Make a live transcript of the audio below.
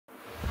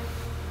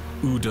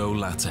Udo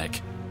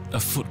Lattek, a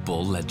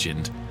football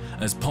legend,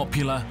 as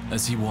popular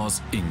as he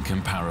was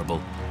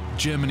incomparable.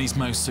 Germany's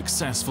most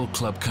successful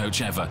club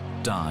coach ever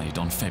died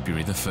on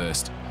February the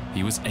 1st.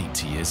 He was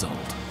 80 years old.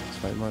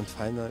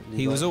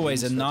 He was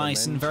always a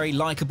nice and very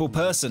likeable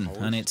person,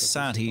 and it's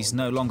sad he's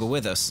no longer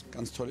with us.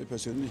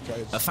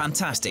 A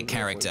fantastic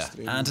character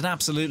and an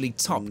absolutely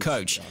top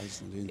coach.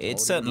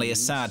 It's certainly a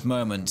sad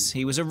moment.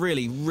 He was a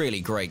really, really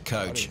great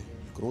coach.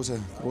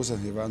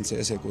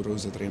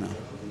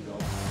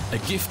 A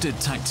gifted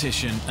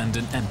tactician and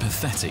an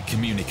empathetic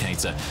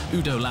communicator,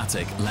 Udo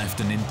Lattek left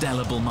an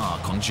indelible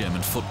mark on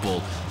German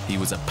football. He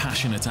was a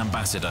passionate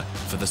ambassador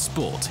for the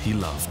sport he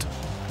loved.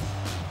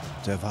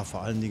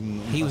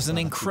 He was an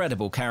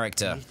incredible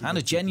character, and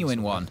a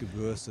genuine one.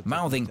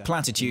 Mouthing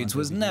platitudes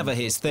was never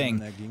his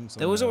thing.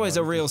 There was always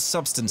a real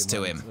substance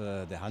to him.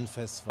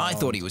 I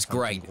thought he was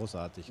great.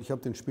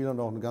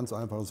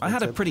 I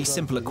had a pretty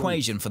simple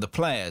equation for the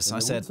players. I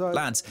said,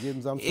 lads,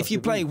 if you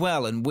play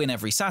well and win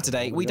every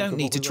Saturday, we don't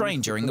need to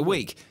train during the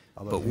week.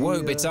 But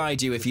woe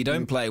betide you if you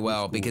don't play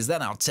well, because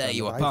then I'll tear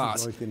you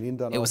apart.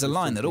 It was a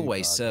line that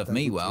always served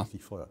me well.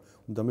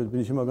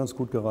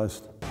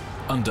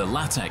 Under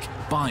Lattek,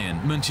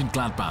 Bayern,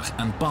 Mönchengladbach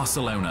and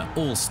Barcelona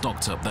all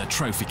stocked up their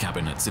trophy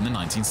cabinets in the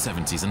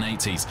 1970s and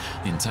 80s.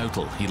 In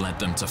total, he led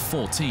them to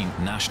 14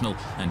 national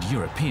and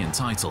European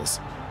titles.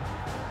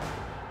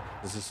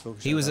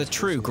 He was a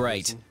true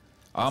great.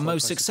 Our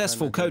most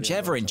successful coach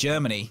ever in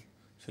Germany.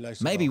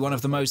 Maybe one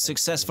of the most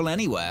successful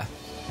anywhere.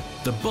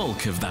 The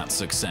bulk of that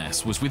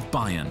success was with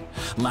Bayern.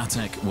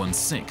 Lattek won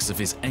 6 of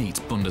his 8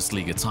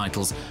 Bundesliga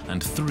titles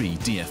and 3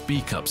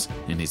 DFB Cups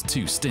in his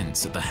 2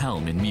 stints at the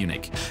helm in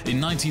Munich.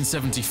 In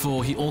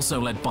 1974, he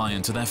also led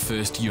Bayern to their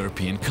first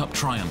European Cup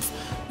triumph.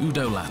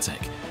 Udo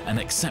Lattek, an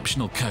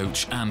exceptional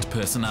coach and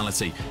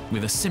personality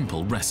with a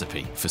simple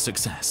recipe for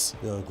success.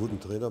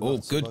 All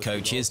good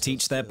coaches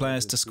teach their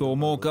players to score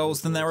more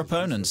goals than their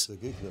opponents.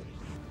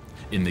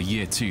 In the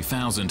year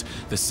 2000,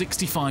 the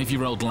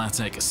 65-year-old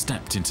Lattek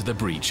stepped into the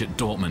breach at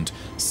Dortmund,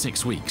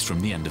 6 weeks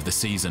from the end of the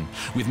season.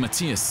 With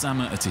Matthias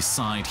Sammer at his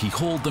side, he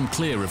hauled them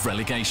clear of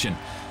relegation.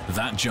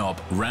 That job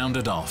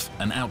rounded off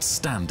an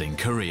outstanding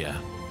career.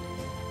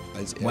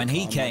 When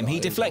he came,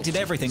 he deflected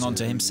everything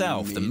onto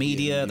himself, the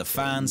media, the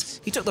fans.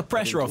 He took the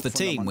pressure off the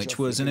team, which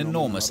was an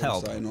enormous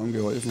help.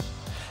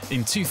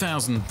 In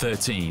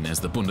 2013, as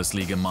the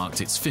Bundesliga marked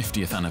its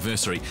 50th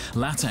anniversary,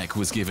 Lattek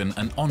was given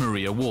an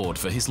honorary award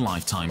for his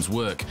lifetime's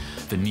work.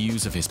 The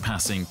news of his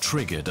passing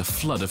triggered a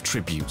flood of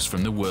tributes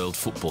from the world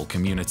football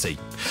community.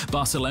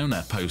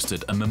 Barcelona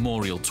posted a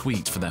memorial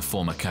tweet for their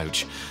former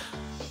coach,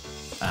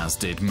 as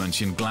did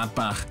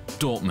Mönchengladbach,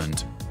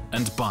 Dortmund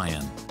and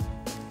Bayern.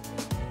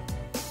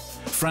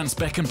 Franz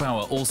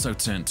Beckenbauer also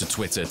turned to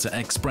Twitter to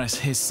express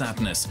his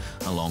sadness,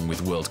 along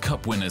with World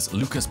Cup winners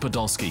Lukas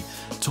Podolski,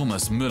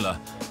 Thomas Müller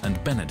and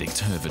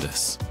Benedikt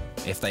Hövedes.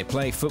 If they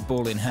play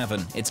football in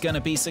heaven, it's going to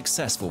be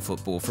successful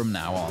football from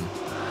now on.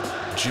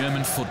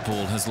 German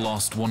football has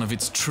lost one of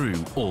its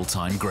true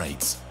all-time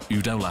greats.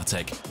 Udo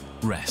Lattek,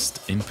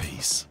 rest in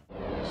peace.